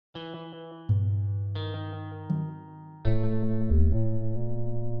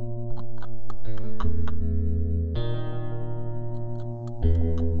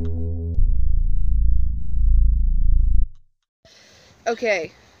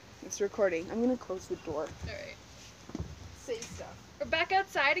Okay, it's recording. I'm gonna close the door. Alright. Say stuff. We're back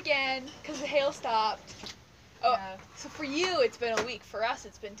outside again because the hail stopped. Oh, Yeah. so for you it's been a week. For us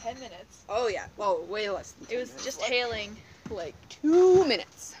it's been 10 minutes. Oh yeah. Well, way less than 10 It was minutes. just like, hailing. Like 2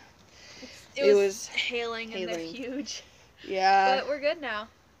 minutes. It was hailing and they're hailing. huge. Yeah. But we're good now.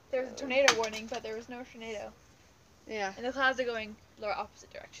 There was a tornado warning, but there was no tornado. Yeah. And the clouds are going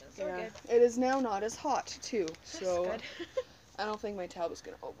opposite directions, so we're good. It is now not as hot too, so That's good. I don't think my towel is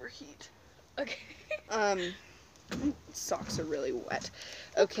gonna overheat. Okay. Socks are really wet.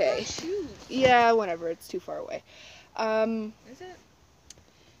 Okay. Shoes. Yeah, whatever. It's too far away. Is it?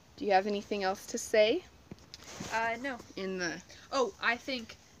 Do you have anything else to say? No. Oh, I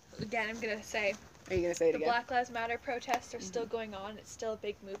think, again, I'm gonna say, are you gonna say it the again? Black Lives Matter protests are still going on. It's still a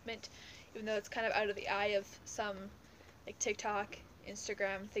big movement, even though it's kind of out of the eye of some, like TikTok,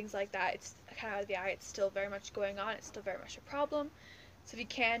 Instagram, things like that. It's kind of out of the eye. It's still very much going on. It's still very much a problem. So if you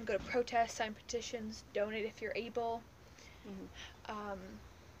can, go to protests, sign petitions, donate if you're able.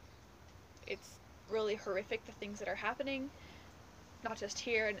 It's really horrific, the things that are happening, not just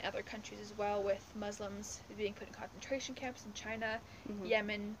here, in other countries as well, with Muslims being put in concentration camps in China,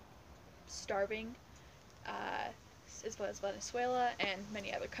 Yemen, starving, as well as Venezuela and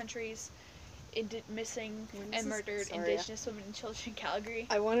many other countries. Missing and murdered Indigenous women and children in Calgary.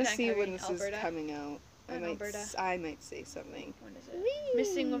 I want to see Calgary, when this Alberta. is coming out. Alberta. I might say something. When is it?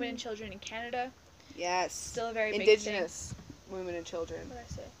 Missing women and children in Canada. Yes. Still a very Indigenous women and children. What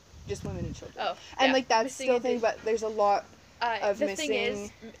did I say? Just women and children. Oh, and yeah. like that's Missing still a thing, but there's a lot of the missing. thing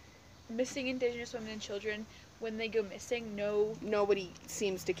is, missing Indigenous women and children, when they go missing, nobody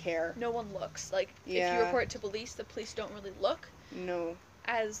seems to care. No one looks. Like, Yeah. if you report it to police, the police don't really look. No.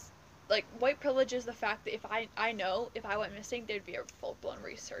 As, like, white privilege is the fact that if I know if I went missing, there'd be a full-blown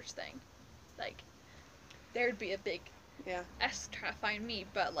research thing. Like, there'd be a big S trying to find me,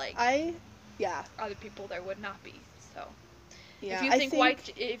 but, like, other people there would not be, so. Yeah,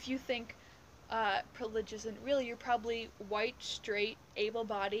 if you think privilege isn't real, you're probably white, straight,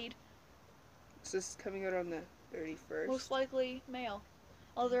 able-bodied. So this is coming out on the 31st. Most likely male.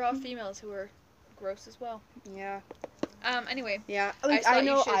 Although they're all females who are gross as well. Yeah. Anyway. Yeah, like, I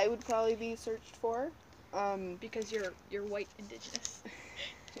know I would probably be searched for. Because you're white Indigenous.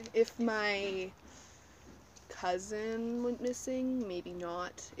 If my cousin went missing, maybe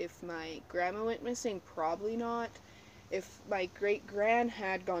not. If my grandma went missing, probably not. If my great-gran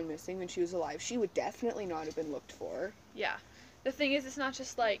had gone missing when she was alive, she would definitely not have been looked for. Yeah. The thing is, it's not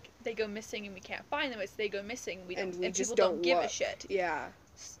just like they go missing and we can't find them, it's they go missing and just people don't give look. a shit. Yeah.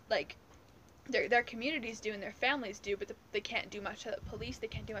 Like, their communities do and their families do, but they can't do much without police, they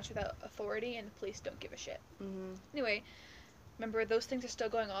can't do much without authority, and the police don't give a shit. Anyway, remember, those things are still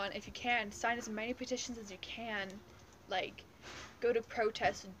going on. If you can, sign as many petitions as you can. Like, go to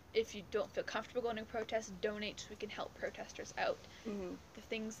protests. If you don't feel comfortable going to protests, donate so we can help protesters out. The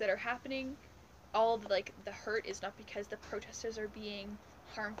things that are happening, all of, like, the hurt is not because the protesters are being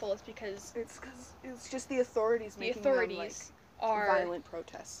harmful, it's because it's just the authorities making them, like, are violent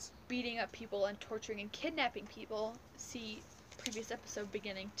protests, beating up people and torturing and kidnapping people. See previous episode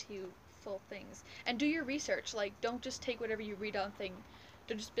beginning to full things, and do your research. Like, don't just take whatever you read on thing.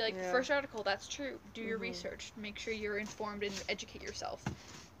 Don't just be like, the first article, that's true. Do your research. Make sure you're informed and educate yourself.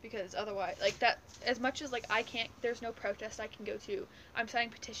 Because otherwise, like, that, as much as, like, there's no protest I can go to. I'm signing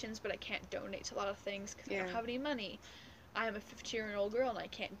petitions, but I can't donate to a lot of things because I don't have any money. I am a 15-year-old girl and I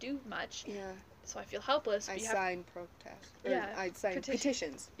can't do much. Yeah. So I feel helpless. I sign protests. I sign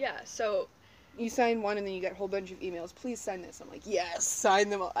petitions. Yeah, so. You sign one and then you get a whole bunch of emails. Please sign this. I'm like, yes, sign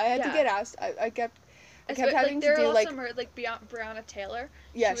them all. I had to get asked. I kept having to do, like. There are also, like, Breonna Taylor.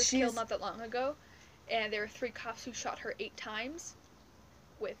 Yeah, she was killed not that long ago. And there were 3 cops who shot her 8 times.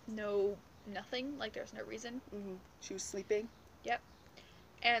 With nothing, like, there's no reason. She was sleeping. Yep.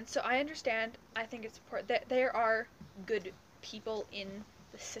 And so I understand, I think it's important, that there are good people in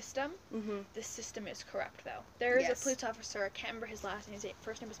the system. The system is corrupt, though. There is a police officer, I can't remember his last name, his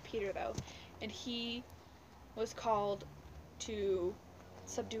first name was Peter, though, and he was called to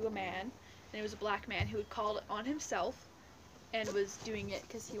subdue a man, and it was a black man who had called on himself, and was doing it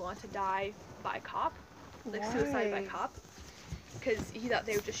because he wanted to die by cop, like suicide by cop. Because he thought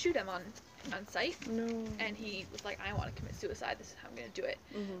they would just shoot him on sight. No. And he was like, I want to commit suicide. This is how I'm going to do it.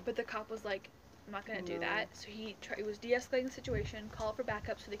 But the cop was like, I'm not going to do that. So he was de-escalating the situation, called for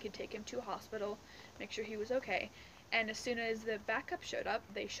backup so they could take him to a hospital, make sure he was okay. And as soon as the backup showed up,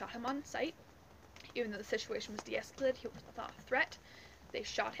 they shot him on sight. Even though the situation was de-escalated, he was not a threat. They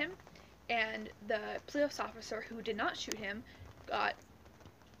shot him. And the police officer who did not shoot him got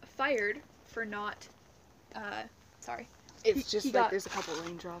fired for not, It's just like there's a couple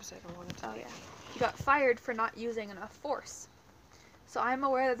raindrops. I don't want it to. Oh yeah. He got fired for not using enough force. So I'm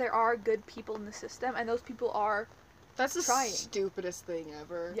aware that there are good people in the system, and those people are That's the trying. stupidest thing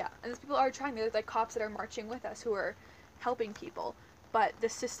ever. Yeah, and those people are trying. They're like cops that are marching with us who are helping people. But the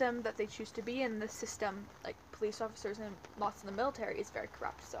system that they choose to be in, the system, like police officers and lots in the military, is very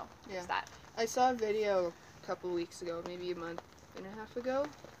corrupt. So there's that. I saw a video a couple weeks ago, maybe a month and a half ago,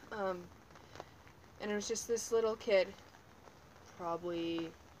 and it was just this little kid, probably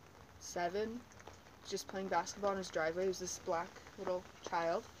 7, just playing basketball in his driveway. It was this black little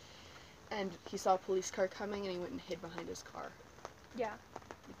child, and he saw a police car coming, and he went and hid behind his car. Yeah.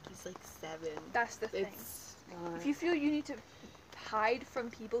 He's like 7. That's the thing. If you feel you need to hide from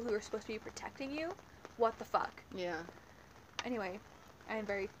people who are supposed to be protecting you, what the fuck? Yeah. Anyway, I am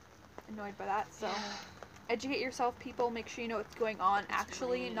very annoyed by that, so educate yourself, people. Make sure you know what's going on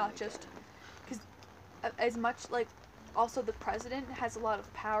actually, not just... Because as much, like, also the president has a lot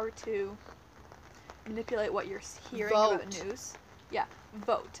of power to manipulate what you're hearing about the news. Yeah,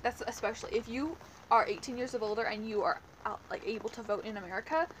 vote. That's especially... If you are 18 years of older and you are, like, able to vote in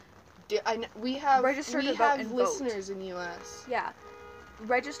America... We have listeners in the U.S. Yeah.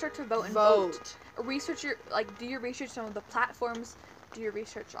 Register to vote and vote. Research do your research on the platforms, do your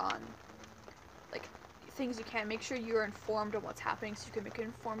research on, like, things you can. Make sure you're informed on what's happening so you can make an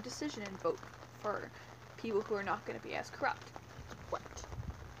informed decision and vote for people who are not going to be as corrupt. What?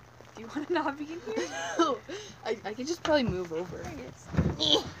 Do you want to not be in here? No. I could just probably move over.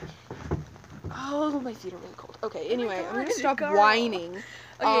 Oh, my feet are really cold. Okay, anyway, I'm gonna stop whining.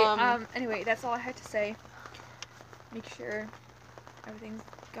 Okay, anyway, that's all I had to say. Make sure everything's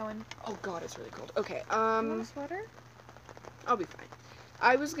going. Oh god, it's really cold. Okay, You want a sweater? I'll be fine.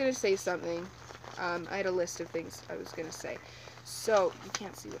 I was gonna say something. I had a list of things I was gonna say. So, you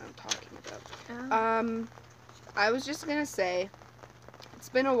can't see what I'm talking about. I was just gonna say, it's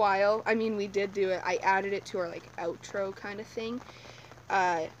been a while. I mean, we did do it. I added it to our, like, outro kind of thing.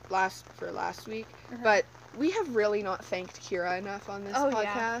 Last week, but we have really not thanked Kira enough on this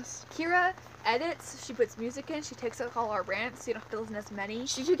podcast. Yeah. Kira edits, she puts music in, she takes out all our rants, so you don't have to listen to as many.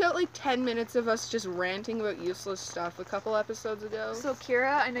 She took out like 10 minutes of us just ranting about useless stuff a couple episodes ago. So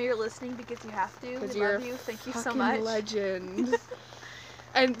Kira, I know you're listening because you have to. We love you. Thank you so much. Legend.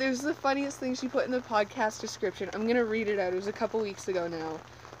 And there's the funniest thing she put in the podcast description. I'm gonna read it out. It was a couple weeks ago now.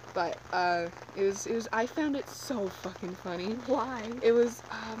 But, it was, I found it so fucking funny. Why? It was,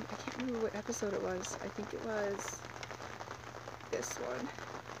 I can't remember what episode it was. I think it was this one.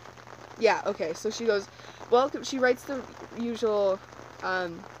 Yeah, okay, so she goes, welcome, she writes the usual,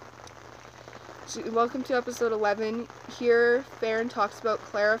 welcome to episode 11. Here, Farron talks about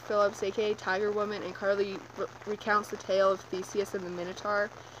Clara Phillips, aka Tiger Woman, and Carly recounts the tale of Theseus and the Minotaur.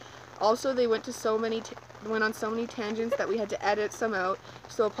 Also, they went on so many tangents that we had to edit some out,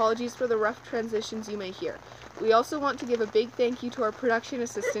 so apologies for the rough transitions you may hear. We also want to give a big thank you to our production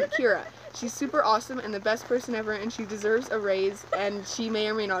assistant, Kira. She's super awesome and the best person ever, and she deserves a raise, and she may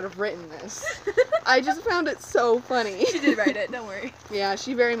or may not have written this. I just found it so funny. She did write it, don't worry. Yeah,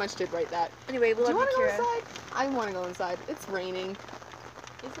 she very much did write that. Anyway, we love you, Kira. Do you want to go inside? I want to go inside. It's raining.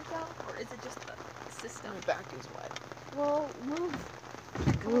 Is it though? Or is it just the system? My back is wet. Well, move.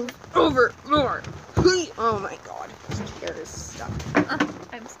 Move over more. Oh my god. This chair is stuck.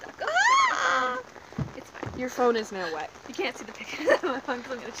 I'm stuck. Ah! It's fine. Your phone is now wet. You can't see the pictures of my phone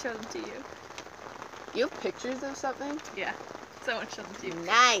because I'm going to show them to you. You have pictures of something? Yeah. So I want to show them to you.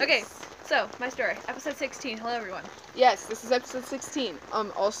 Nice. Okay, so, my story. Episode 16. Hello, everyone. Yes, this is episode 16.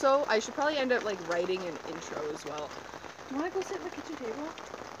 Also, I should probably end up, like, writing an intro as well. Do you want to go sit at the kitchen table?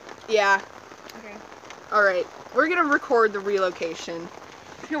 Yeah. Okay. Alright, we're gonna record the relocation.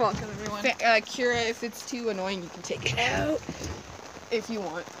 You're welcome, everyone. Kira, if it's too annoying, you can take it out. If you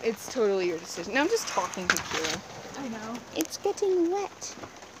want. It's totally your decision. Now I'm just talking to Kira. I know. It's getting wet.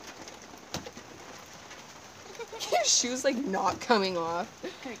 Your shoe's, like, not coming off.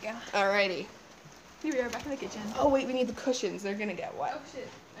 There you go. Alrighty. Here we are, back in the kitchen. Oh, wait, we need the cushions. They're gonna get wet. Oh, shit.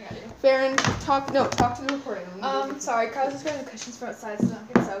 I got you. Farron, talk to the recording. Sorry, Carlos is grabbing the cushions from outside so they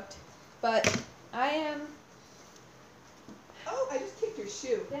don't get soaked. But I am... Oh, I just kicked your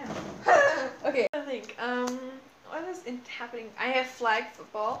shoe. Damn. Okay. I think, what is happening? I have flag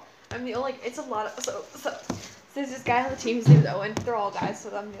football. I'm the only, it's a lot of, so there's this guy on the team, his name is Owen. They're all guys,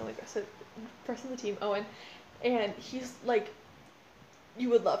 so I'm the only person on the team, Owen. And he's like, you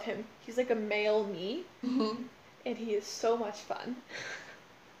would love him. He's like a male me. Mm-hmm. And he is so much fun.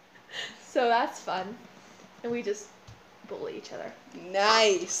 So that's fun. And we just bully each other.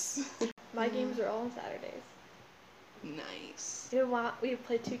 Nice. My games are all on Saturdays. Nice. We have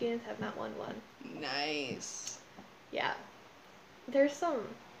played 2 games, have not won one. Nice. Yeah.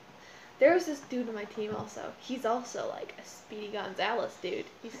 There's this dude on my team also. He's also like a Speedy Gonzalez dude.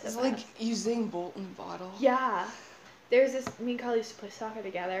 He's so It's fast. like Usain Bolt in a bottle. Yeah. There's this, me and Carly used to play soccer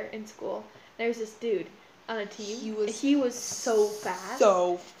together in school. There's this dude on a team. He was so fast.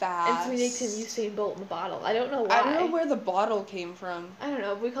 So fast. And so we nicked him Usain Bolt in the bottle. I don't know why. I don't know where the bottle came from. I don't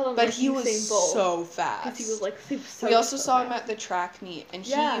know. We called him but like he Usain was Bolt. So fast. Because he was like so we also so saw fast. him at the track meet, and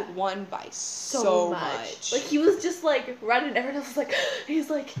Yeah. he won by so much. Like, he was just like running, everyone else was like,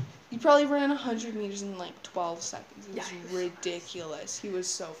 he's like... He probably ran 100 meters in like 12 seconds. It was Yeah, ridiculous. He was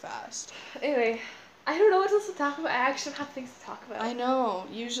so fast. Anyway, I don't know what else to talk about. I actually don't have things to talk about. I know.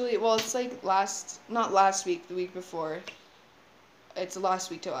 Usually, well, it's like not last week, the week before. It's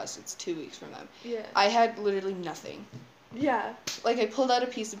last week to us. It's 2 weeks from them. Yeah. I had literally nothing. Yeah. Like, I pulled out a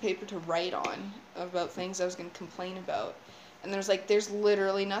piece of paper to write on about things I was going to complain about. And there's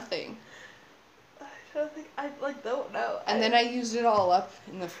literally nothing. I don't know. And then I used it all up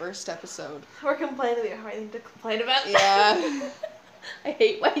in the first episode. We're complaining. We don't have anything to complain about. Yeah. I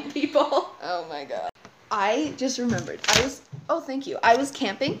hate white people. Oh my god. I just remembered. Thank you. I was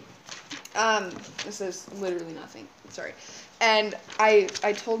camping. This is literally nothing. Sorry. And I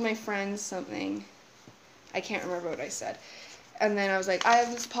told my friends something. I can't remember what I said. And then I was like, I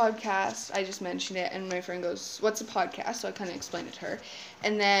have this podcast. I just mentioned it. And my friend goes, what's a podcast? So I kind of explained it to her.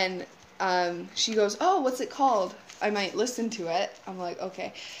 And then she goes, oh, what's it called? I might listen to it. I'm like,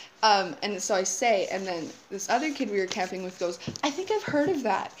 okay. And so I say, and then this other kid we were camping with goes, I think I've heard of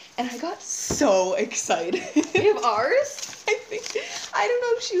that. And I got so excited. You have ours? I don't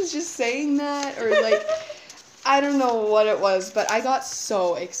know if she was just saying that or like, I don't know what it was, but I got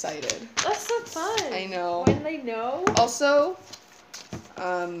so excited. That's so fun. I know. When they know. Also,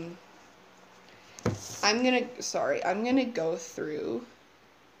 I'm gonna go through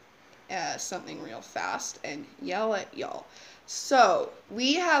something real fast and yell at y'all. So,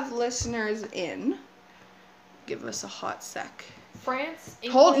 we have listeners in. Give us a hot sec. France,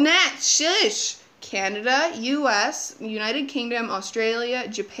 England. Hold net, shush! Canada, US, United Kingdom, Australia,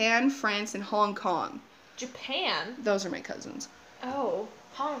 Japan, France, and Hong Kong. Japan? Those are my cousins. Oh,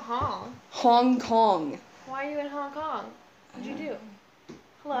 Hong Kong. Hong Kong. Why are you in Hong Kong? What'd you do?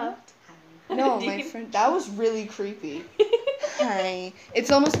 Hello? No, my friend. That was really creepy. Hi.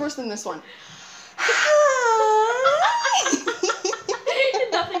 It's almost worse than this one. Hi.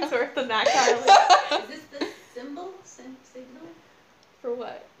 Nothing's worse than that, Kylie. Is this the symbol? Signal? For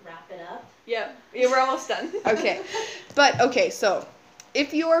what? Wrap it up? Yeah, we're almost done. Okay, so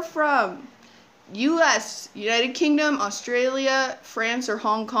if you are from US, United Kingdom, Australia, France, or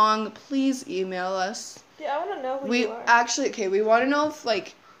Hong Kong, please email us. Yeah, I want to know who you are. We want to know if,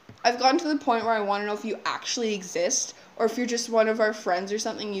 like, I've gotten to the point where I want to know if you actually exist, or if you're just one of our friends or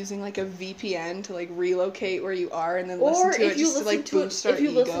something using, like, a VPN to, like, relocate where you are and then listen to it just to, like, boost our egos. If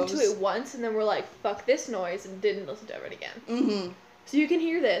you listen to it once and then we're like, fuck this noise, and didn't listen to it again. Mm-hmm. So you can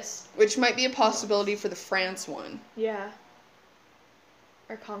hear this. Which might be a possibility for the France one. Yeah.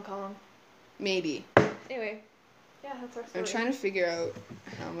 Or Hong Kong. Maybe. Anyway. Yeah, that's our story. I'm trying to figure out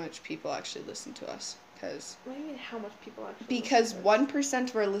how much people actually listen to us. What do you mean how much people actually Because 1%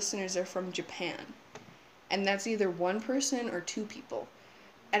 of our listeners are from Japan. And that's either one person or two people.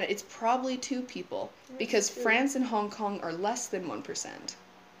 And it's probably two people. Because France and Hong Kong are less than 1%.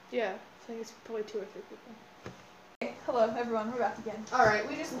 Yeah, I think it's probably 2 or 3 people. Okay, hello everyone, we're back again. Alright,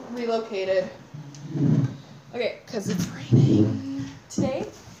 we just relocated. Okay. Because it's raining. Today,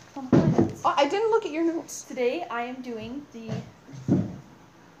 oh, I didn't look at your notes. Today I am doing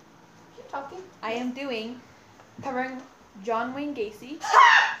covering John Wayne Gacy.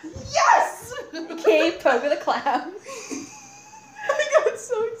 Yes! aka Pogo the Clown. I got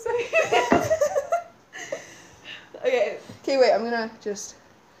so excited. Okay, wait, I'm gonna just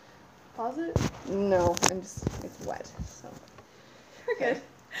pause it. No, it's wet, so. We're good.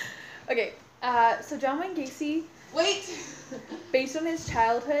 Okay, so John Wayne Gacy. Wait! Based on his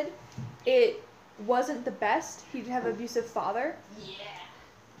childhood, it wasn't the best. He did have an abusive father. Yeah.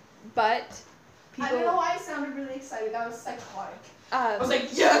 But people... I don't know why I sounded really excited. That was psychotic. I was like,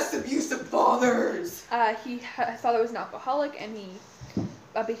 yes, abusive fathers! His father was an alcoholic, and he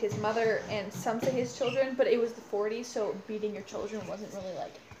beat his mother and some say his children, but it was the 40s, so beating your children wasn't really,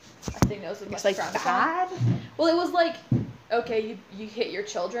 like, a thing that was much like frowned bad? upon. Well, it was like, okay, you hit your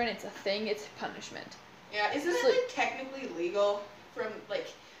children, it's a thing, it's punishment. Yeah, isn't it, like, technically legal from, like,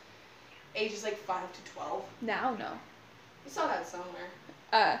 ages, like, 5 to 12? Now, no. I saw that somewhere.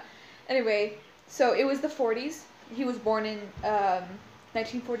 Anyway, so it was the 40s. He was born in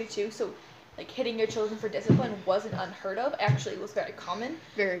 1942, so like hitting your children for discipline wasn't unheard of. Actually, it was very common.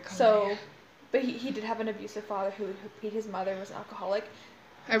 Very common. So But he did have an abusive father who beat his mother and was an alcoholic.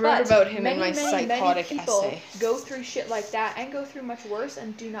 I wrote about him in my many psychotic people essay. go through shit like that and go through much worse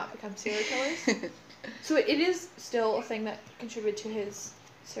and do not become serial killers. So it is still a thing that contributed to his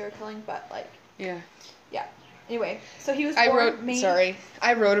serial killing, but like... Yeah. Yeah. Anyway, so he was born...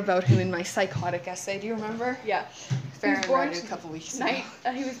 I wrote about him in my psychotic essay. Do you remember? Yeah. Farron read it a couple weeks ago.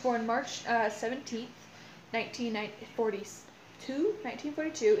 He was born March 17th,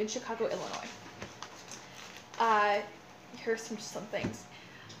 1942 in Chicago, Illinois. Here's some things.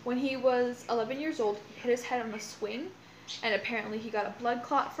 When he was 11 years old, he hit his head on a swing, and apparently he got a blood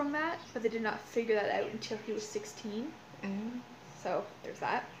clot from that, but they did not figure that out until he was 16. So there's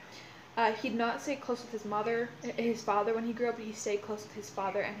that. He did not stay close with his father when he grew up, but he stayed close with his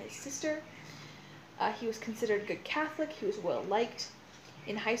father and his sister. He was considered a good Catholic. He was well liked.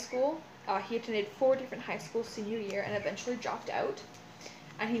 In high school, he attended 4 different high schools senior year and eventually dropped out.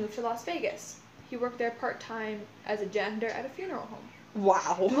 And he moved to Las Vegas. He worked there part-time as a janitor at a funeral home.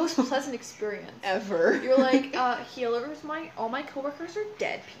 Wow. The most pleasant experience ever. You're like, healers, all my coworkers are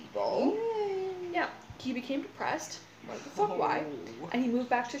dead people. Yay. Yeah. He became depressed. What the fuck, why? And he moved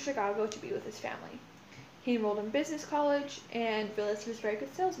back to Chicago to be with his family. He enrolled in business college and realized he was a very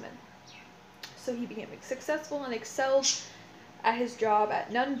good salesman. So he became successful and excelled at his job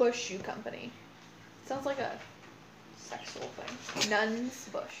at Nunn Bush Shoe Company. Sounds like a sexual thing. Nunn's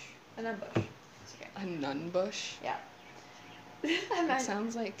Bush. A Nunn Bush. It's okay. A nun bush? Yeah. That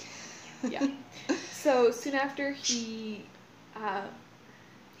sounds like... Yeah. So soon after he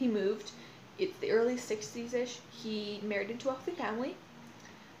moved, it's the early 60s-ish, he married into a wealthy family.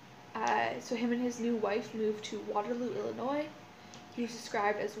 So him and his new wife moved to Waterloo, Illinois. He was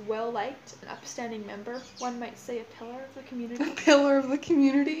described as well-liked, an upstanding member, one might say a pillar of the community. A pillar of the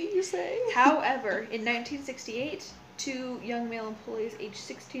community, you say? However, in 1968, 2 young male employees aged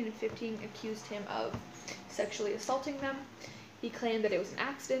 16 and 15 accused him of sexually assaulting them. He claimed that it was an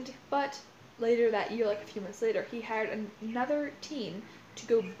accident, but later that year, like a few months later, he hired another teen to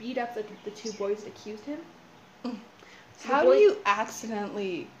go beat up the 2 boys that accused him. So How do you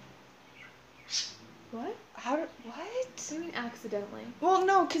accidentally... What? What? What do you mean accidentally? Well,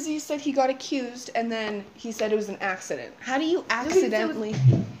 no, because you said he got accused, and then he said it was an accident. How do you accidentally...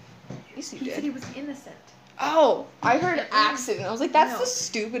 He said he was innocent. Oh, I heard accident. I was like, that's the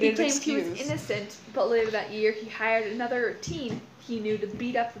stupidest excuse. He claimed he was innocent, but later that year, he hired another teen he knew to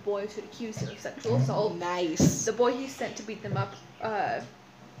beat up the boys who accused him of sexual assault. Nice. The boy he sent to beat them up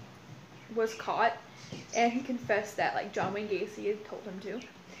was caught, and he confessed that, like, John Wayne Gacy had told him to.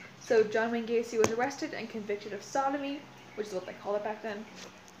 So John Wayne Gacy was arrested and convicted of sodomy, which is what they called it back then,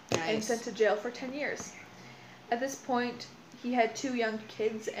 and sent to jail for 10 years. At this point, he had 2 young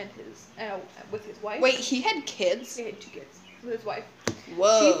kids and with his wife. Wait, he had kids? He had 2 kids with his wife.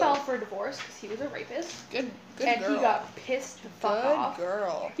 Whoa. She filed for divorce because he was a rapist. Good and girl. He got pissed the fuck off. Good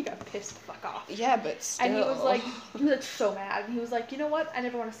girl. He got pissed the fuck off. Yeah, but still. And he was like so mad. And he was like, you know what? I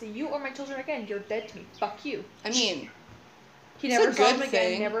never want to see you or my children again. You're dead to me. Fuck you. I mean, he never saw them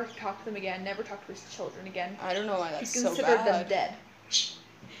again. Never talked to them again. Never talked to his children again. I don't know why that's so bad. He considered them dead.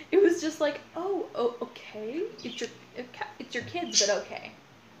 It was just like, oh, okay. It's your kids, but okay.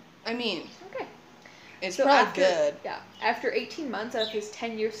 I mean, okay. It's so probably good. Yeah. After 18 months out of his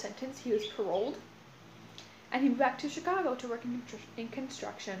 10-year sentence, he was paroled. And he moved back to Chicago to work in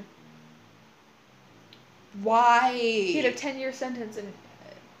construction. Why? He had a 10-year sentence in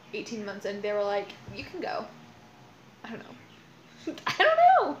 18 months, and they were like, you can go. I don't know. I don't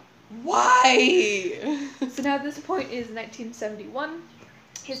know. Why? So now this point is 1971.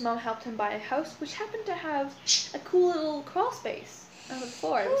 His mom helped him buy a house, which happened to have a cool little crawl space on the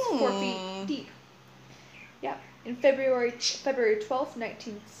floor. It was 4 feet deep. Yeah. In February 12th,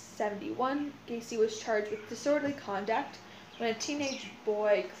 1971, Gacy was charged with disorderly conduct when a teenage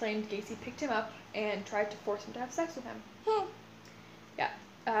boy claimed Gacy picked him up and tried to force him to have sex with him. Yeah.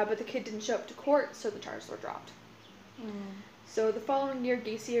 But the kid didn't show up to court, so the charges were dropped. So the following year,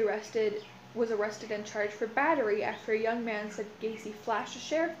 Gacy was arrested and charged for battery after a young man said Gacy flashed a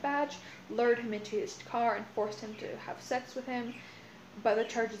sheriff badge, lured him into his car, and forced him to have sex with him, but the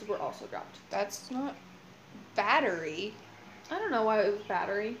charges were also dropped. That's not battery. I don't know why it was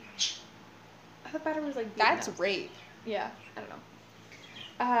battery. I thought battery was like... That's rape. Yeah, I don't know.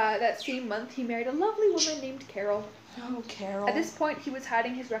 That same month, he married a lovely woman named Carol. Oh, Carol. At this point, he was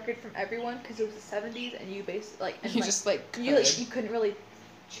hiding his record from everyone because it was the 70s, and you basically like... And, you like, just like could. You couldn't really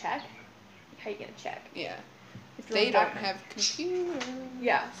check. How you gonna check? Yeah. They don't have computers.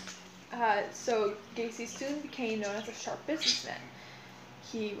 Yeah. So Gacy soon became known as a sharp businessman.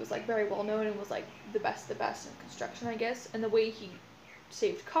 He was like very well known and was like the best in construction, I guess. And the way he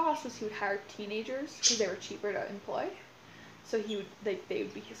saved costs was he would hire teenagers because they were cheaper to employ. So they would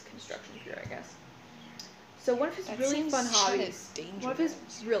be his construction crew, I guess. So one of his really fun hobbies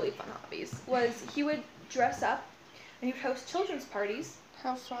was he would dress up and he would host children's parties.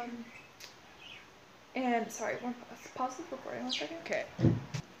 How fun. And sorry, pause the recording 1 second. Okay.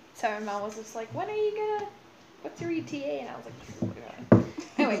 So my mom was just like, what's your ETA? And I was like, what are you doing?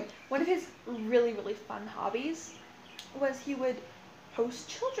 Anyway, one of his really, really fun hobbies was he would host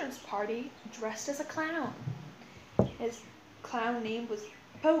children's party dressed as a clown. His clown name was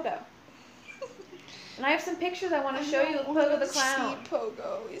Pogo. And I have some pictures I want to show you of Pogo the clown. See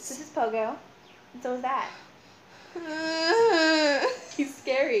Pogo. This is Pogo. And so is that. He's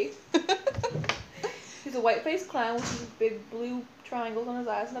scary. He's a white-faced clown with these big blue triangles on his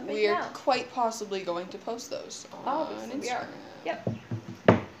eyes and a big We are mouth. quite possibly going to post those on Obviously, Instagram. we are. Yep.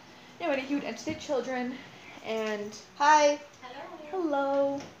 Anyway, he would entertain children and... Hi.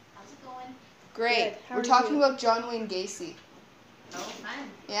 Hello. How's it going? Great. Good. How We're are talking you? about John Wayne Gacy. Oh, fun.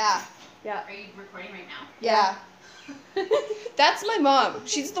 Yeah. Yeah. Are you recording right now? Yeah. That's my mom.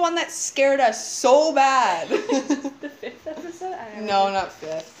 She's the one that scared us so bad. The 5th episode? I don't No, know. not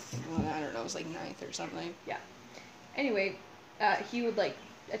 5th. Well, I don't know. It was like 9th or something. Anyway, he would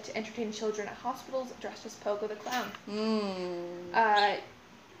entertain children at hospitals dressed as Pogo the clown.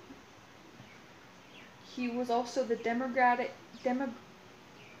 He was also the Democratic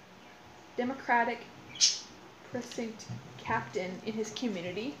precinct captain in his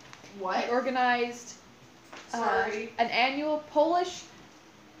community. What? He organized Sorry. an annual Polish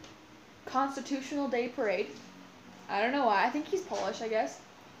Constitutional Day parade. I don't know why. I think he's Polish, I guess.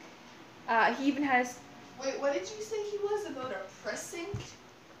 He even has... Wait, what did you say he was about a precinct?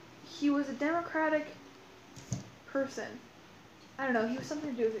 He was a Democratic person. I don't know. He was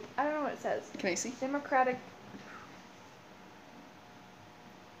something to do with it. I don't know what it says. Can I see? Democratic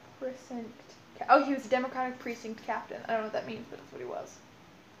precinct. Oh, he was a Democratic precinct captain. I don't know what that means, but that's what he was.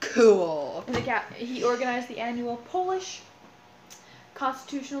 Cool. And he organized the annual Polish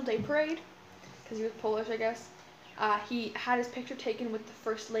Constitutional Day parade because he was Polish, I guess. He had his picture taken with the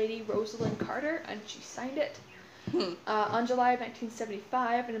First Lady Rosalind Carter, and she signed it. On July of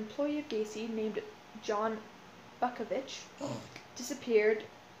 1975, an employee of Gacy named John Bukovich disappeared.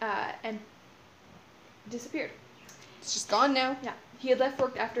 It's just gone now. Yeah, he had left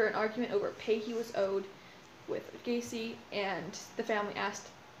work after an argument over pay he was owed with Gacy, and the family asked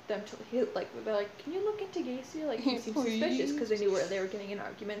them to they're like, can you look into Gacy? Like, he seems suspicious because they knew where they were getting in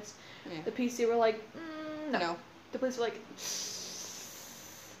arguments. Yeah. The PC were like, no. The police were like,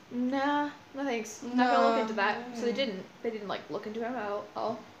 nah, no thanks. Not gonna look into that. So they didn't look into him at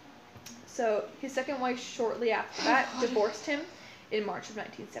all. So his second wife shortly after that divorced him in March of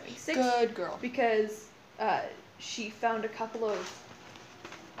 1976. Good girl. Because she found a couple of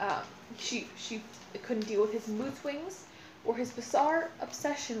she couldn't deal with his mood swings or his bizarre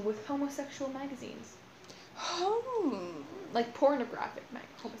obsession with homosexual magazines. Like pornographic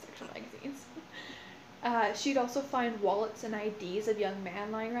homosexual magazines. She'd also find wallets and IDs of young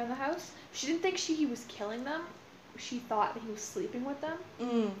men lying around the house. She didn't think he was killing them. She thought that he was sleeping with them.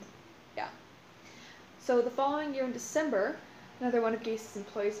 Yeah. So the following year in December, another one of Gacy's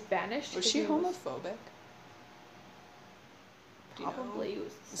employees vanished. Was she homophobic? Probably. It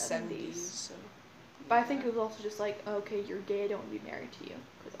was the 70s. So. But I think it was also just like, okay, you're gay, I don't want to be married to you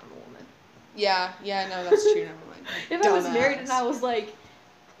because I'm a woman. Yeah, no, that's true. Never mind. If I was married and I was like,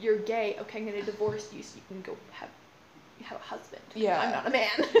 you're gay, okay, I'm gonna divorce you so you can go have a husband. Yeah. I'm not a man.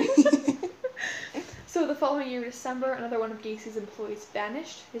 So the following year, December, another one of Gacy's employees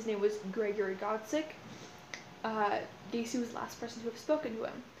vanished. His name was Gregory Godsick. Gacy was the last person to have spoken to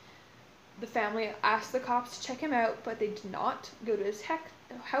him. The family asked the cops to check him out, but they did not go to his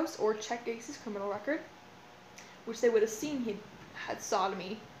house or check Gacy's criminal record, which they would have seen he had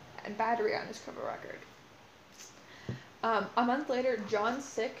sodomy and battery on his criminal record. A month later, John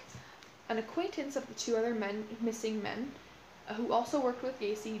Sick, an acquaintance of the two other missing men, who also worked with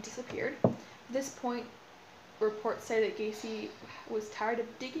Gacy, disappeared. At this point, reports say that Gacy was tired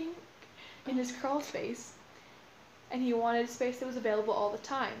of digging in his crawl space, and he wanted a space that was available all the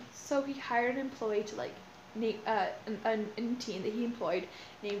time. So he hired an employee to in team that he employed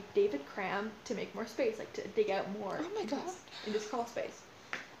named David Cram to make more space, to dig out more. Oh my God. In his crawl space.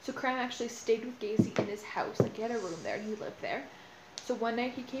 So Cram actually stayed with Gacy in his house, he had a room there and he lived there. So one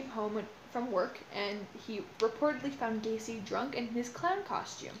night he came home from work and he reportedly found Gacy drunk and in his clown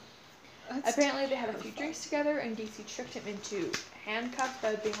costume. Apparently they had a few drinks together and Gacy tricked him into handcuffs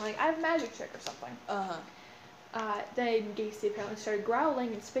by being like, I have a magic trick or something. Then Gacy apparently started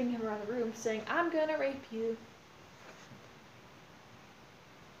growling and spinning him around the room saying, I'm gonna rape you.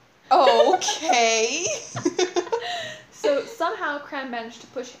 Okay. So somehow Cram managed to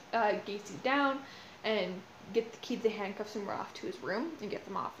push Gacy down and get the key to the handcuffs and run off to his room and get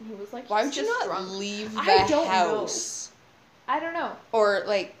them off. And he was like, why would you not drunk. leave the Know. house? I don't know. Or,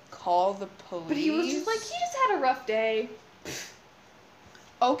 like, call the police? But he was just like, he just had a rough day.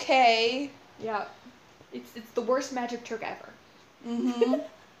 Okay. Yeah. It's the worst magic trick ever. Mm-hmm.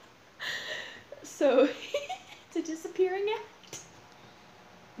 So, it's a disappearing act.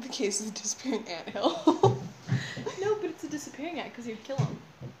 The case of the disappearing anthill. No, but it's a disappearing act because you'd kill him.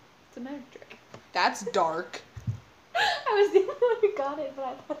 It's a magic trick. That's dark. I was the only one who got it, but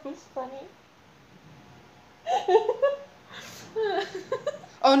I thought it was funny.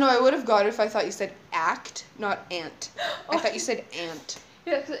 Oh no, I would have got it if I thought you said act, not ant. I thought you said ant.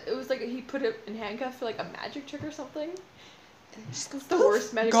 Yeah, cause it was like he put it in handcuffs for like a magic trick or something. And it just goes, The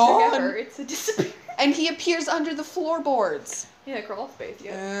worst magic gone. trick ever. It's a disappearance. And he appears under the floorboards. Yeah, crawl space.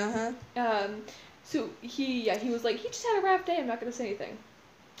 Yeah. Uh-huh. So he was like, he just had a rough day. I'm not gonna say anything.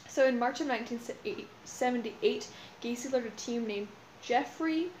 So in March of 1978, Gacy lured a team named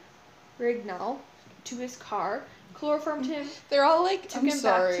Jeffrey Rignall to his car, chloroformed him, They're all like, took I'm him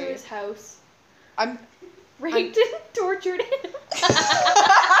sorry. back to his house, I'm raped and tortured him.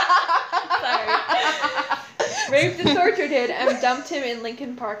 Sorry. Raped and tortured him and dumped him in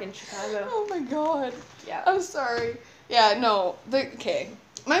Lincoln Park in Chicago. Oh my god. Yeah. I'm sorry. Yeah, no. Okay.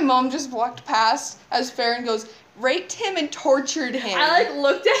 My mom just walked past as Farron goes, raped him and tortured him. I like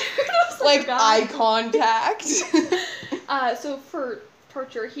looked at her and I was like God. eye contact. So for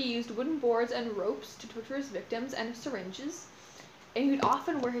torture, he used wooden boards and ropes to torture his victims and syringes, and he would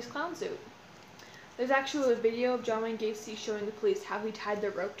often wear his clown suit. There's actually a video of John Wayne Gacy showing the police how he tied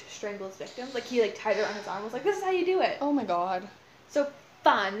the rope to strangle his victims. Like, he, like, tied it on his arm. Was like, this is how you do it. Oh my god. So,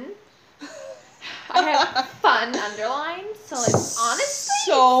 fun. I have fun underlined. So, like, honestly,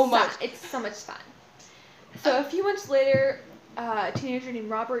 so much. It's so much fun. So, a few months later, a teenager named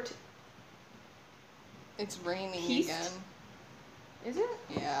Robert... It's raining Peast? again. Is it?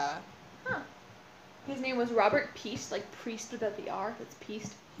 Yeah. Huh. His name was Robert Peast, like priest without the R. That's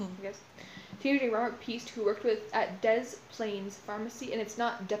Peast, I guess. Teenager named Robert Peast, who worked at Des Plaines Pharmacy, and it's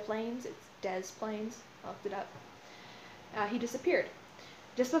not Des Plaines, it's Des Plaines. I looked it up. He disappeared.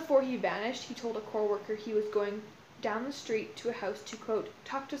 Just before he vanished, he told a co-worker he was going down the street to a house to, quote,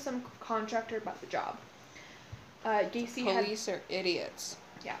 talk to some contractor about the job. Police are idiots.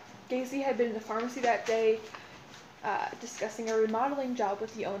 Yeah. Gacy had been in the pharmacy that day, discussing a remodeling job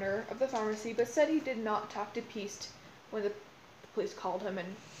with the owner of the pharmacy, but said he did not talk to Peast when the police called him,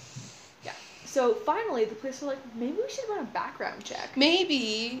 and yeah. So finally, the police were like, maybe we should run a background check.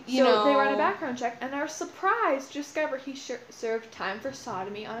 Maybe, you know. So they ran a background check, and are surprised to discover he served time for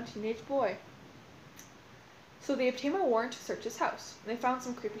sodomy on a teenage boy. So they obtained a warrant to search his house. They found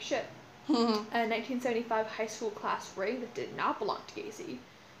some creepy shit. A 1975 high school class ring that did not belong to Gacy,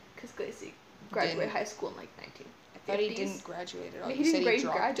 because Gacy graduated high school in like 1950s. I thought he didn't graduate at all. He said didn't he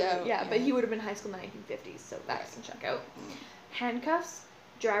dropped graduate. out. Yeah, but he would have been in high school in the 1950s, so that doesn't check out. Handcuffs,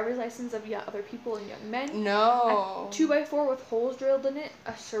 driver's license of other people and young men. No. A 2x4 with holes drilled in it.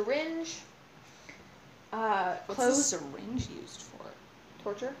 A syringe. What's the syringe used for?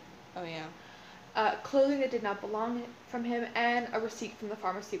 Torture. Oh yeah. Clothing that did not belong from him, and a receipt from the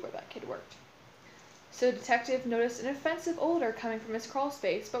pharmacy where that kid worked. So the detective noticed an offensive odor coming from his crawl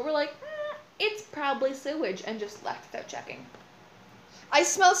space, but we're like, it's probably sewage, and just left without checking. I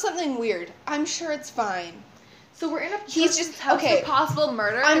smell something weird. I'm sure it's fine. So we're in a He's just house okay. for possible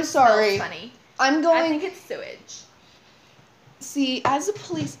murder. I'm sorry. Funny. I'm going. I think it's sewage. See, as a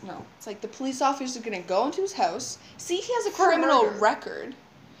police, no, it's like the police officer is gonna go into his house, see he has a For criminal murder. record,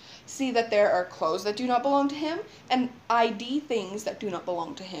 see that there are clothes that do not belong to him, and ID things that do not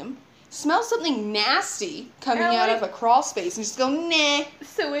belong to him. Smell something nasty coming out of a crawl space and just go, nah.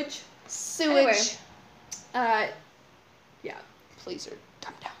 Sewage. Sewage. Anyway, yeah. Police are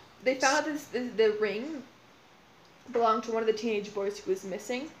dumb down. They found out the ring belonged to one of the teenage boys who was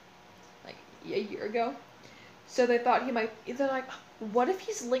missing, like a year ago. So they thought he might. They're like, what if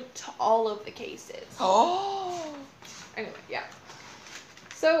he's linked to all of the cases? Oh. Anyway, yeah.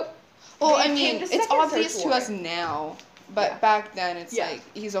 So. Well, I mean, it's obvious to us warrant. now, but back then it's like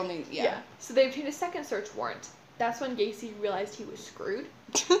he's only So they obtained a second search warrant. That's when Gacy realized he was screwed.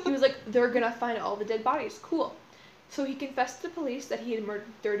 He was like, they're gonna find all the dead bodies. Cool. So he confessed to the police that he had murdered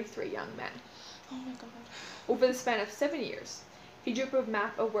 33 young men. Oh my god. Over the span of 7 years. He drew up a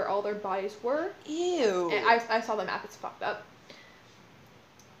map of where all their bodies were. Ew. And I saw the map, it's fucked up.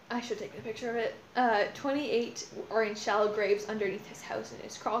 I should take a picture of it. 28 are in shallow graves underneath his house and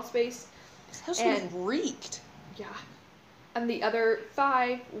his crawl space. His house was reeked. Yeah. And the other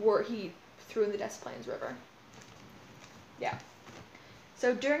 5 he threw in the Des Plaines River. Yeah.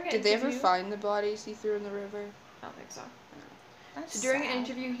 So during an Did they interview... ever find the bodies he threw in the river? I don't think so. That's So during sad. an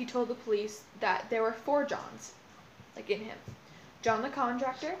interview, he told the police that there were 4 Johns, like in him. John the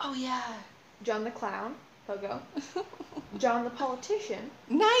contractor. Oh, yeah. John the clown. Pogo. John the politician.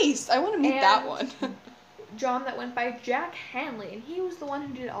 Nice! I want to meet that one. John that went by Jack Hanley, and he was the one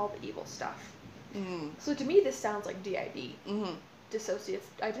who did all the evil stuff. Mm-hmm. So to me, this sounds like DID. Mm-hmm. Dissociative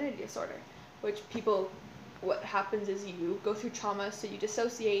identity disorder, which what happens is you go through trauma, so you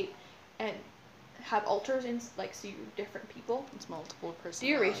dissociate and have alters in, like, so you're different people. It's multiple personalities. Do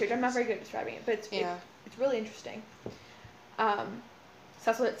your research. I'm not very good at describing it, but it's really interesting. So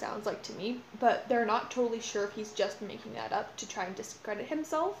that's what it sounds like to me, but they're not totally sure if he's just making that up to try and discredit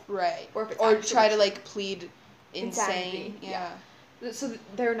himself. Right. Or if it's or actually try to, like, plead insanity. insane. Yeah. So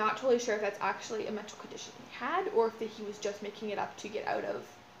they're not totally sure if that's actually a mental condition he had, or if he was just making it up to get out of...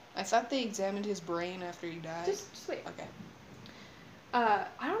 I thought they examined his brain after he died. Just wait. Okay. I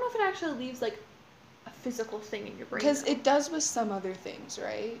don't know if it actually leaves, like, a physical thing in your brain. Because it does with some other things,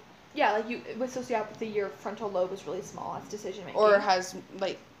 right? Yeah, like, with sociopathy, your frontal lobe is really small. That's decision making. Or has,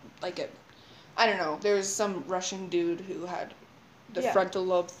 like I don't know. There was some Russian dude who had the frontal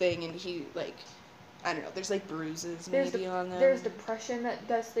lobe thing, and he, like, I don't know. There's, like, bruises maybe on them. There's depression that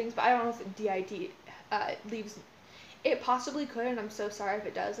does things, but I don't know if DID leaves... It possibly could, and I'm so sorry if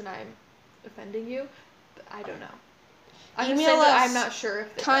it does, and I'm offending you, but I don't know. Email us. I'm not sure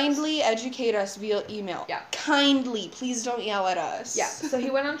if it Kindly does. educate us via email. Yeah. Kindly. Please don't yell at us. Yeah. So he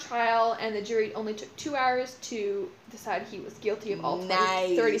went on trial, and the jury only took 2 hours to decide he was guilty of all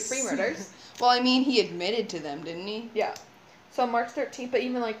 33 murders. Well, I mean, he admitted to them, didn't he? Yeah. So on March 13th, but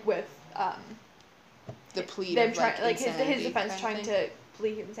even, like, with... the plea them of, trying, like, insanity his defense trying to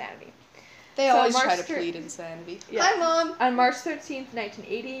plead insanity. They always try to plead insanity. Yeah. Hi, Mom! On March 13th,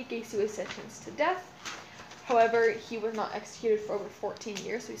 1980, Gacy was sentenced to death. However, he was not executed for over 14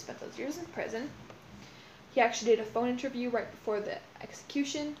 years, so he spent those years in prison. He actually did a phone interview right before the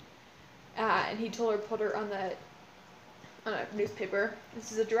execution, and he told a reporter on a newspaper,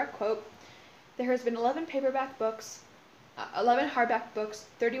 this is a direct quote, "There has been 11 paperback books, 11 hardback books,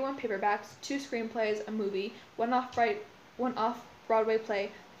 31 paperbacks, 2 screenplays, a movie, one off-Broadway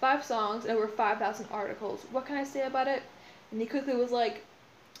play, 5 songs, and over 5,000 articles. What can I say about it?" And he quickly was like,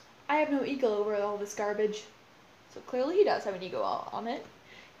 "I have no ego over all this garbage." So clearly he does have an ego on it.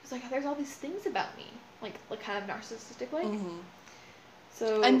 He's like, "There's all these things about me." Like kind of narcissistically. Mm-hmm.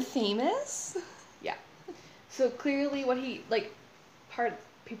 So... I'm famous? Yeah. So clearly what he, like,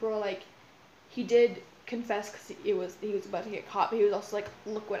 people were like, he did confess because he was about to get caught, but he was also like,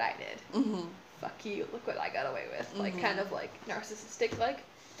 "Look what I did." Mm-hmm. Fuck you, look what I got away with. Like, kind of, like, narcissistic, like.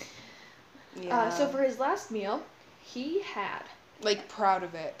 Yeah. So for his last meal, he had... Like, proud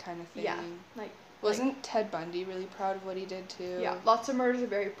of it kind of thing. Yeah. Like... Wasn't Ted Bundy really proud of what he did, too? Yeah, lots of murderers are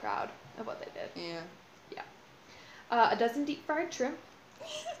very proud of what they did. Yeah. Yeah. A dozen deep-fried shrimp,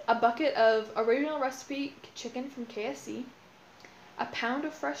 a bucket of original recipe chicken from KFC, a pound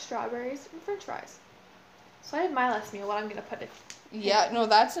of fresh strawberries, and french fries. So I had my last meal, what I'm going to put it. Yeah, no,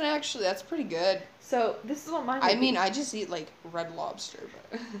 that's pretty good. So, this is what mine would be. I mean, I just eat, like, Red Lobster,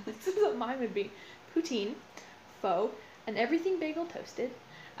 but... This is what mine would be. Poutine, pho, an everything bagel toasted,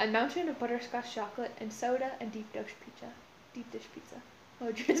 a mountain of butterscotch chocolate, and soda, and deep dish pizza. What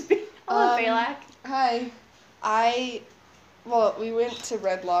would yours be? Hello, Balak. Hi. Well, we went to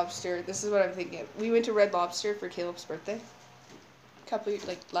Red Lobster. This is what I'm thinking. We went to Red Lobster for Caleb's birthday.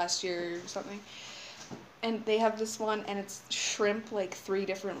 Last year or something. And they have this one, and it's shrimp, like, 3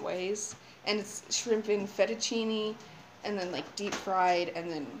 different ways. And it's shrimp in fettuccine, and then, like, deep fried,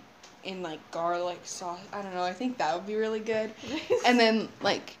 and then in, like, garlic sauce. I don't know. I think that would be really good. And then,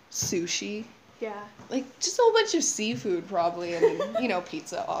 like, sushi. Yeah. Like, just a whole bunch of seafood, probably. And then, you know,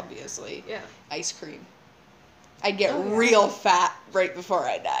 pizza, obviously. Yeah. Ice cream. I'd get real fat right before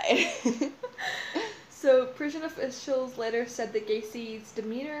I died. So, prison officials later said that Gacy's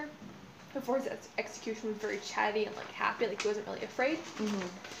demeanor before his execution was very chatty and, like, happy, like he wasn't really afraid. Mm-hmm.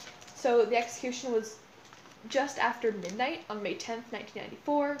 So the execution was just after midnight on May 10th,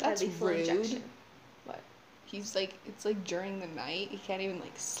 1994. That's rude. Injection. What? He's like, it's like during the night. He can't even,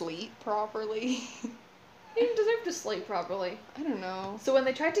 like, sleep properly. He didn't deserve to sleep properly. I don't know. So when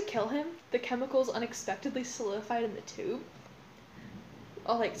they tried to kill him, the chemicals unexpectedly solidified in the tube.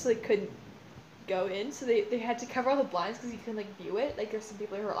 Oh, like, so they couldn't go in. So they had to cover all the blinds because you couldn't, like, view it. Like, there's some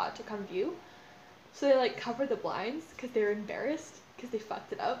people who are allowed to come view. So they, like, covered the blinds because they were embarrassed because they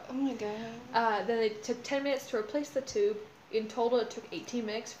fucked it up. Oh my god. Then they took 10 minutes to replace the tube. In total, it took 18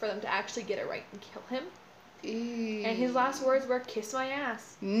 minutes for them to actually get it right and kill him. Ew. And his last words were, "Kiss my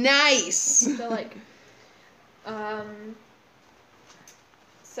ass." Nice! So, like,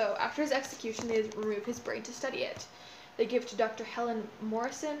 so after his execution, they remove his brain to study it. They give it to Dr. Helen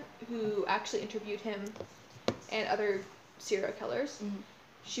Morrison, who actually interviewed him and other serial killers. Mm-hmm.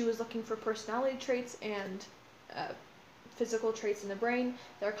 She was looking for personality traits and physical traits in the brain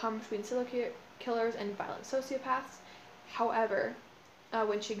that are common between serial killers and violent sociopaths. However,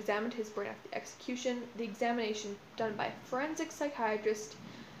 when she examined his brain after the execution, the examination done by a forensic psychiatrist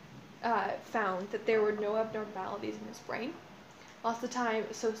found that there were no abnormalities in his brain. Lots of the time,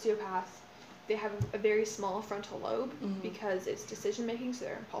 sociopaths, they have a very small frontal lobe because it's decision making, so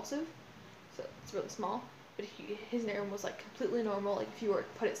they're impulsive. So it's really small. But his neuron was like completely normal. Like if you were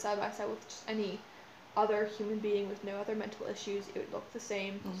to put it side by side with just any other human being with no other mental issues, it would look the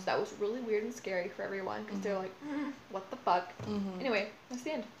same. So that was really weird and scary for everyone because they're like, what the fuck? Anyway, that's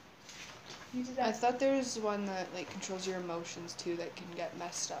the end. You did that. I thought there was one that like controls your emotions too that can get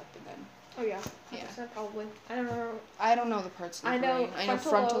messed up and then. Oh yeah, 100% probably. I don't know. I don't know the parts of the brain. I know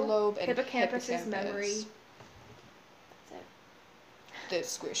frontal lobe and hippocampus is memory. That's it. The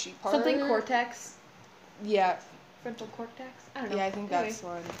squishy part. Something cortex. Yeah. Frontal cortex? I don't know. Yeah, I think that's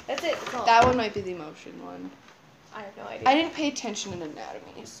one. That's it. That's all. That one might be the emotion one. I have no idea. I didn't pay attention in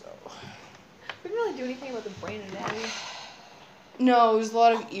anatomy, so. We didn't really do anything about the brain anatomy. No, it was a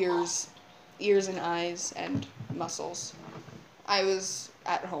lot of ears and eyes and muscles. I was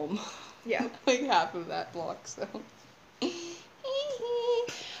at home. Yeah. Like half of that block, so.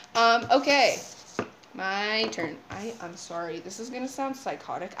 Okay. My turn. I'm sorry. This is gonna sound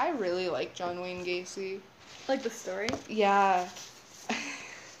psychotic. I really like John Wayne Gacy. Like the story? Yeah.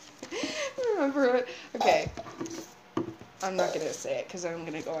 Remember it? Okay. I'm not gonna say it because I'm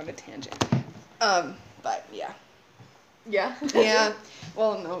gonna go on a tangent. But yeah. Yeah. Yeah.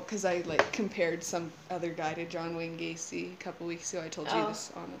 Well, no, because I like compared some other guy to John Wayne Gacy a couple weeks ago. I told you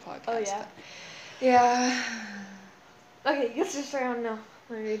this on the podcast. Oh yeah. But yeah. Okay, let's just try on now.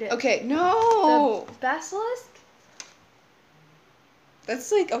 Let me read it. Okay. No. The basilisk.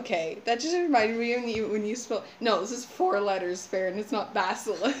 That's like okay. That just reminded me when you spell. No, this is 4 letters, fair, and it's not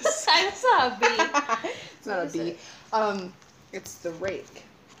basilisk. That's not a B. It's not a B. It's the rake.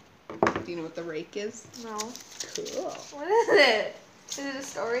 Do you know what the rake is? No. Cool. What is it? Is it a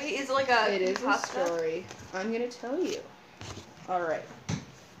story? Is it like a It is pasta? a story. I'm gonna tell you. All right.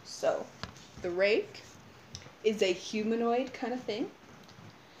 So, the rake is a humanoid kind of thing.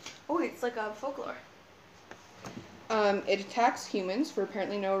 Oh, it's like a folklore. It attacks humans for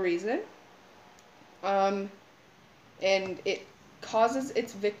apparently no reason. And it causes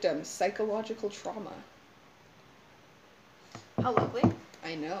its victims psychological trauma. How lovely.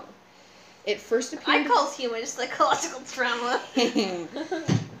 I know. It first appeared. I call humans psychological trauma.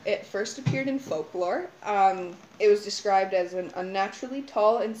 It first appeared in folklore. It was described as an unnaturally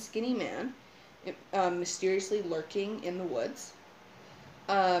tall and skinny man, mysteriously lurking in the woods.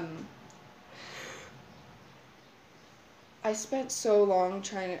 I spent so long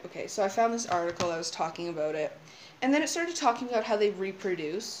trying to... Okay, so I found this article that was talking about it. And then it started talking about how they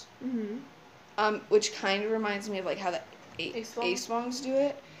reproduce. Which kind of reminds me of like how the Ace-Wongs do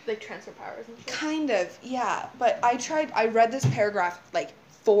it. Like transfer powers and shit. Kind of, yeah. But I read this paragraph like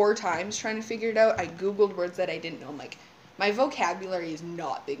 4 times trying to figure it out. I Googled words that I didn't know. I'm like, my vocabulary is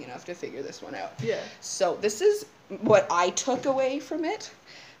not big enough to figure this one out. Yeah. So this is what I took away from it.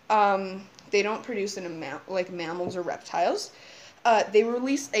 They don't produce in like mammals or reptiles. They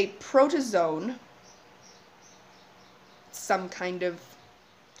release a protozoan, some kind of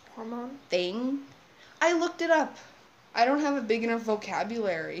hormone thing. I looked it up. I don't have a big enough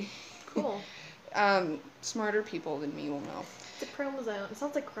vocabulary. Cool. Smarter people than me will know. It's a chromosome. It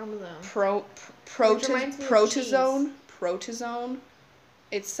sounds like chromosome. Protozoan. Protozoan.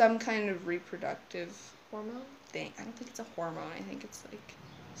 It's some kind of reproductive hormone thing. I don't think it's a hormone. I think it's like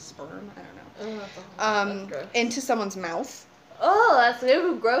sperm. I don't know. That's gross. Into someone's mouth. Oh, that's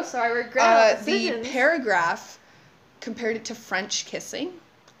gross. So I regret the paragraph compared it to French kissing,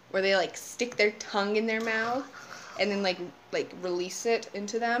 where they like stick their tongue in their mouth and then like release it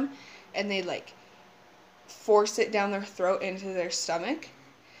into them, and they like force it down their throat into their stomach.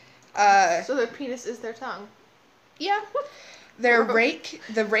 So their penis is their tongue. Yeah. The rake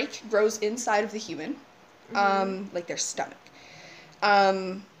grows inside of the human, like their stomach.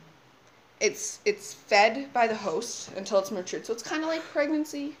 It's fed by the host until it's matured. So it's kind of like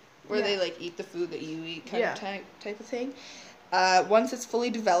pregnancy, where they like eat the food that you eat, kind of type of thing. Once it's fully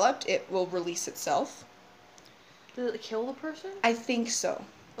developed, it will release itself. Does it kill the person? I think so.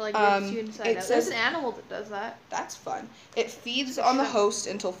 Like, rips you inside out. There's an animal that does that. That's fun. It feeds on the host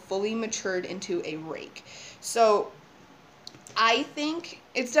until fully matured into a rake. So, I think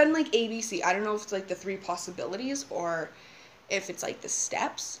it's done like ABC. I don't know if it's like the 3 possibilities or if it's like the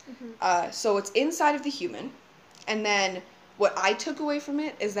steps. So it's inside of the human, and then what I took away from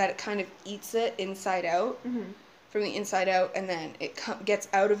it is that it kind of eats it inside out, from the inside out, and then it gets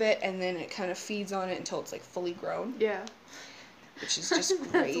out of it, and then it kind of feeds on it until it's like fully grown. Yeah. Which is just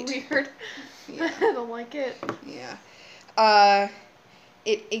great. That's weird. Yeah. I don't like it. Yeah.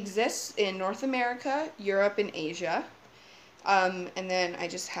 It exists in North America, Europe, and Asia. And then I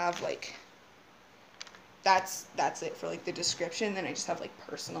just have like, that's it for like the description. Then I just have like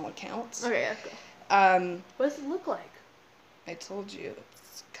personal accounts. Okay, yeah, cool. What does it look like? I told you,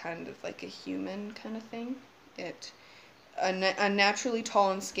 it's kind of like a human kind of thing. A naturally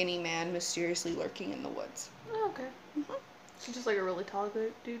tall and skinny man mysteriously lurking in the woods. Oh, okay. So just like a really tall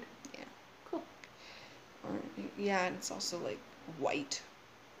dude? Yeah. Cool. Or, yeah, and it's also like white.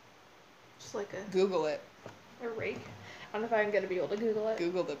 Just like a... Google it. A rake. I don't know if I'm gonna be able to Google it.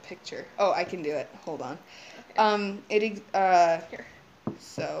 Google the picture. Oh, I can do it. Hold on. Okay. Here.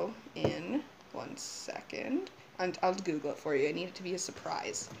 So, in 1 second. I'll Google it for you. I need it to be a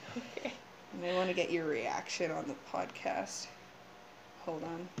surprise. Okay. And I want to get your reaction on the podcast. Hold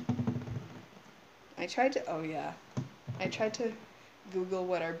on. I tried to Google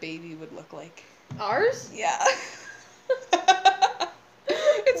what our baby would look like. Ours? Yeah.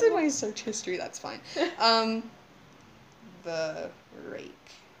 It's in my search history, that's fine. The rake.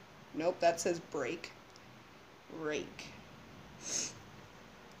 Nope, that says break. Rake.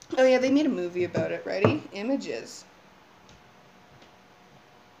 Oh yeah, they made a movie about it. Ready? Images.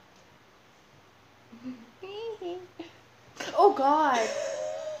 Oh god.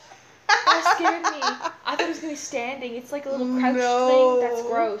 That scared me. I thought it was gonna be standing. It's like a little crouched thing. That's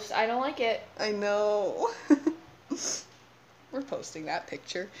gross. I don't like it. I know. We're posting that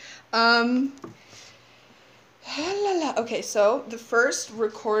picture. Okay, so the first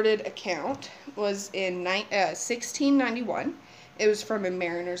recorded account was in 1691. It was from a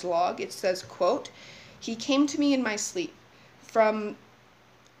mariner's log. It says, quote, "He came to me in my sleep. From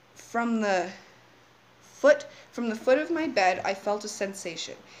the foot of my bed I felt a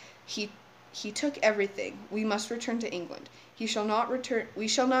sensation. He took everything. We must return to England. We shall not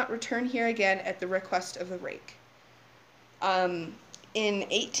return here again at the request of the rake." In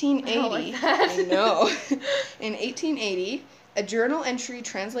 1880, I don't like that. I know. In 1880, a journal entry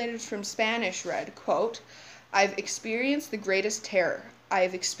translated from Spanish read, quote, "I've experienced the greatest terror. I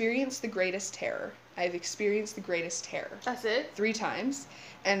have experienced the greatest terror. I have experienced the greatest terror." That's it? 3 times.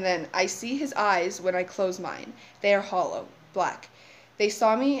 And then, "I see his eyes when I close mine. They are hollow, black. They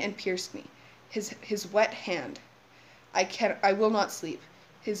saw me and pierced me. His wet hand. I will not sleep.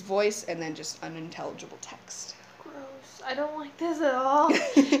 His voice," and then just unintelligible text. Gross. I don't like this at all.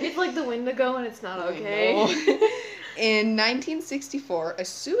 It's like the Wendigo and it's not okay. In 1964, a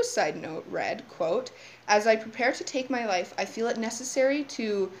suicide note read, quote, "As I prepare to take my life, I feel it necessary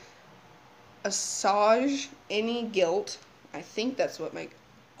to assuage any guilt." I think that's what my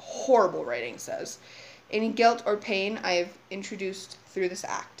horrible writing says. "Any guilt or pain I have introduced through this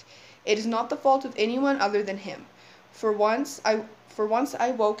act. It is not the fault of anyone other than him. For once I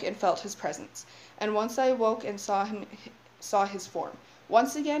woke and felt his presence, and once I awoke and saw his form.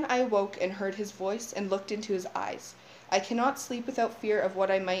 Once again I awoke and heard his voice and looked into his eyes. I cannot sleep without fear of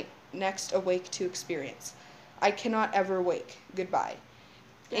what I might next awake to experience. I cannot ever wake. Goodbye."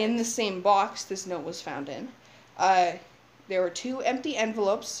 Yes. In the same box this note was found in, there were 2 empty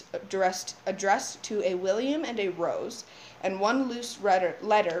envelopes addressed to a William and a Rose, and 1 loose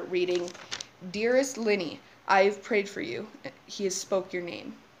letter reading, "Dearest Linny, I have prayed for you. He has spoke your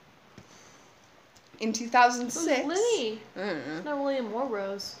name." In 2006... Who's Linny? I don't know. It's not William or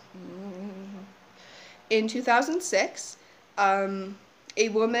Rose. In 2006, a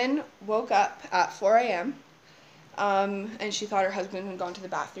woman woke up at 4 a.m., and she thought her husband had gone to the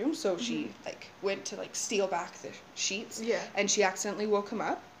bathroom, so she went to steal back the sheets. Yeah. And she accidentally woke him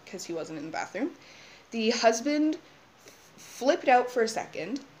up because he wasn't in the bathroom. The husband flipped out for a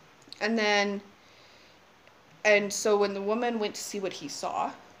second, and so when the woman went to see what he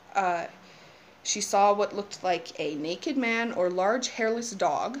saw, she saw what looked like a naked man or large hairless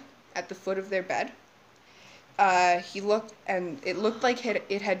dog at the foot of their bed. It looked like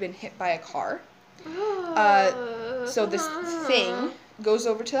it had been hit by a car. So this thing goes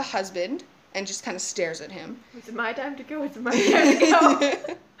over to the husband and just kind of stares at him. Is it my time to go? Is it my time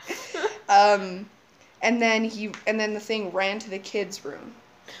to go? And then the thing ran to the kids' room.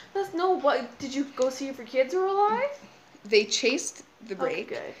 What? Did you go see if your kids were alive? They chased the rake.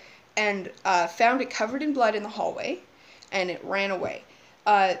 Good. And found it covered in blood in the hallway, and it ran away.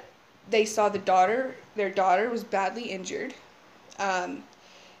 They saw their daughter was badly injured, and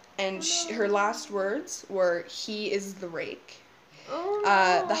her last words were, "He is the rake." Oh,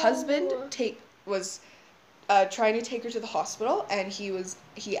 no. The husband was trying to take her to the hospital, and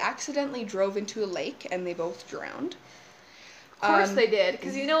he accidentally drove into a lake, and they both drowned. Of course they did,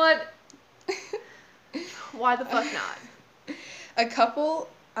 because you know what? Why the fuck not? A couple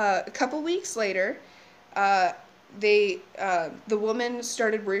weeks later, the woman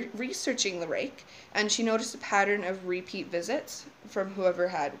started researching the rake, and she noticed a pattern of repeat visits from whoever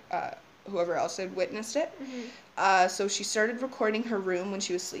else had witnessed it. Mm-hmm. So she started recording her room when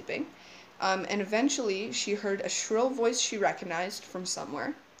she was sleeping, and eventually she heard a shrill voice she recognized from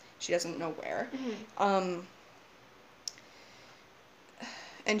somewhere. She doesn't know where. Mm-hmm.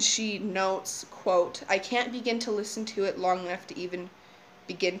 And she notes, quote, "I can't begin to listen to it long enough to even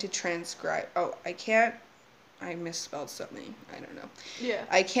begin to transcribe." Oh, I misspelled something. I don't know. Yeah.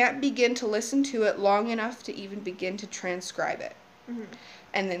 "I can't begin to listen to it long enough to even begin to transcribe it." Mm-hmm.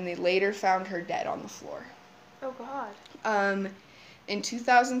 And then they later found her dead on the floor. Oh, God. In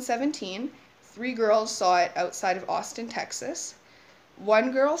 2017, 3 girls saw it outside of Austin, Texas.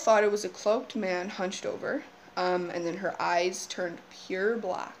 One girl thought it was a cloaked man hunched over. And then her eyes turned pure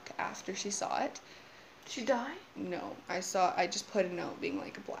black after she saw it. Did she die? No, I just put a note being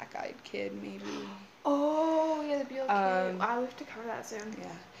like a black-eyed kid, maybe. Oh, yeah, the BLK. Wow, we have to cover that soon.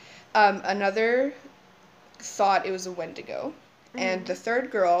 Yeah. Another thought it was a Wendigo, and the third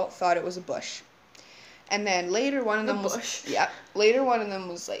girl thought it was a bush. And then later one of them was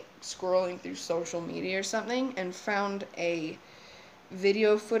like scrolling through social media or something and found a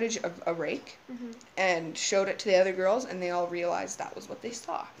video footage of a rake and showed it to the other girls, and they all realized that was what they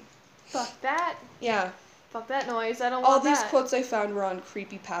saw. Fuck that. Yeah. Fuck that noise. I don't all want that. All these quotes I found were on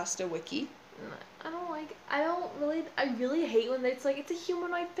Creepypasta Wiki. I really hate when it's like, it's a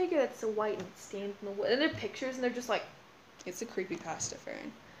humanoid figure that's so white and stands in the wood. And they're pictures and they're just like... It's a creepypasta,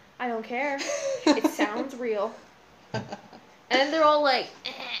 Farron. I don't care. It sounds real. And then they're all like,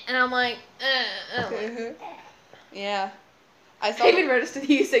 and I'm like, and I'm like, Yeah. I even registered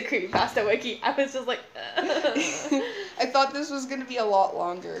you said Creepypasta Wiki. I was just like, I thought this was going to be a lot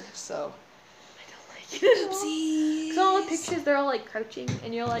longer, so. I don't like it. Oopsies. Because all the pictures, they're all like crouching,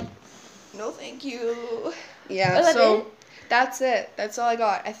 and you're like, no thank you. Yeah, so that's it. That's all I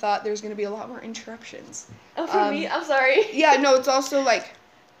got. I thought there was going to be a lot more interruptions. Oh, for me? I'm sorry. Yeah, no, it's also like,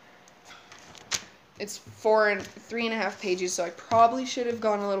 it's 3.5 pages, so I probably should have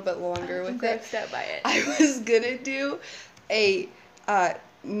gone a little bit longer with it. I'm grossed out by it. I was going to do the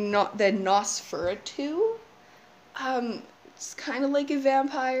Nosferatu. It's kind of like a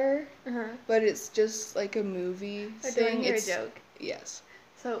vampire, but it's just like a movie thing. It's a joke. Yes.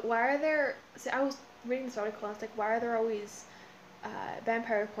 So why are there? See, I was reading this article and I was like, why are there always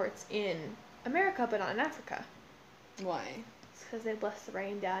vampire reports in America but not in Africa? Why? It's because they bless the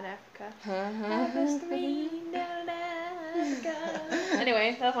rain down in Africa. Bless the rain down in Africa.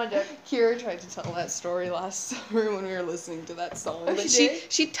 Anyway, that's one joke. Kira tried to tell that story last summer when we were listening to that song, but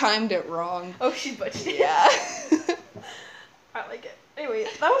she timed it wrong. Oh, she butchered it. Yeah. I like it. Anyway,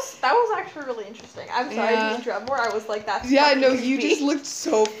 that was actually really interesting. I'm sorry to interrupt more. I was like, that's creepy. You just looked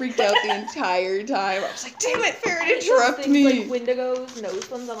so freaked out the entire time. I was like, damn it, Farron, interrupt me. Like Wendigos, nose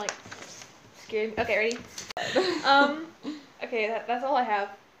ones, I'm like, scared. Okay, ready? Okay, that's all I have.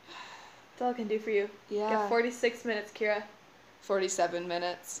 That's all I can do for you. Yeah. You got 46 minutes, Kira. 47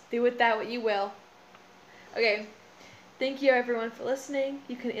 minutes. Do with that what you will. Okay. Thank you everyone for listening.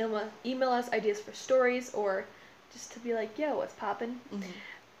 You can email us ideas for stories or just to be like, yo, what's poppin'?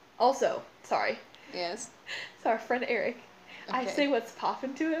 Also, sorry. Yes. So our friend Eric, I say what's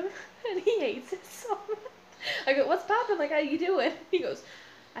poppin' to him, and he hates it so much. I go, what's poppin'? Like, how you doing? He goes,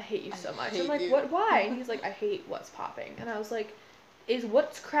 I hate you so much. I'm like, what? Why? And he's like, I hate what's popping. And I was like, is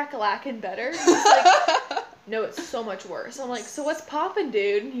what's crack-a-lackin' better? He's like, no, it's so much worse. I'm like, so what's poppin',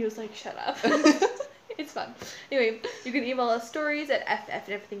 dude? And he was like, shut up. It's fun. Anyway, you can email us stories at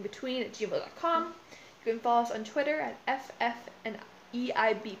ff@gmail.com. You can follow us on Twitter at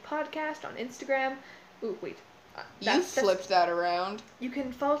ff&EIB podcast, on Instagram. Ooh, wait. You flipped that around. You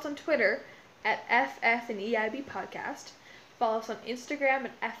can follow us on Twitter at ff&EIB podcast. Follow us on Instagram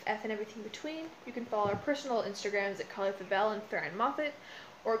at ff and everything between. You can follow our personal Instagrams at Carly Favell and Farron Moffat,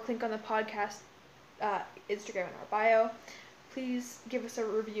 or click on the podcast Instagram in our bio. Please give us a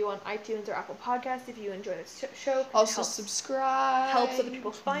review on iTunes or Apple Podcasts if you enjoy this show. Also subscribe. Helps other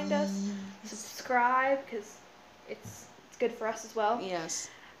people find us. Subscribe because it's good for us as well. Yes.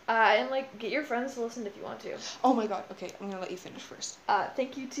 And, like, get your friends to listen if you want to. Oh my god, okay, I'm gonna let you finish first.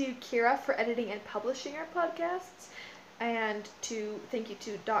 Thank you to Kira for editing and publishing our podcasts. And thank you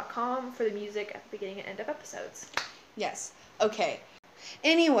to .com for the music at the beginning and end of episodes. Yes. Okay.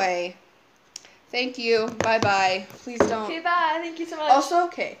 Anyway, thank you. Bye-bye. Please don't. Okay, bye. Thank you so much. Also,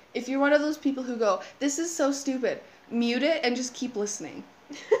 okay, if you're one of those people who go, this is so stupid, mute it and just keep listening.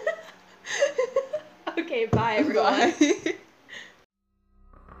 Okay, bye, everyone. Bye.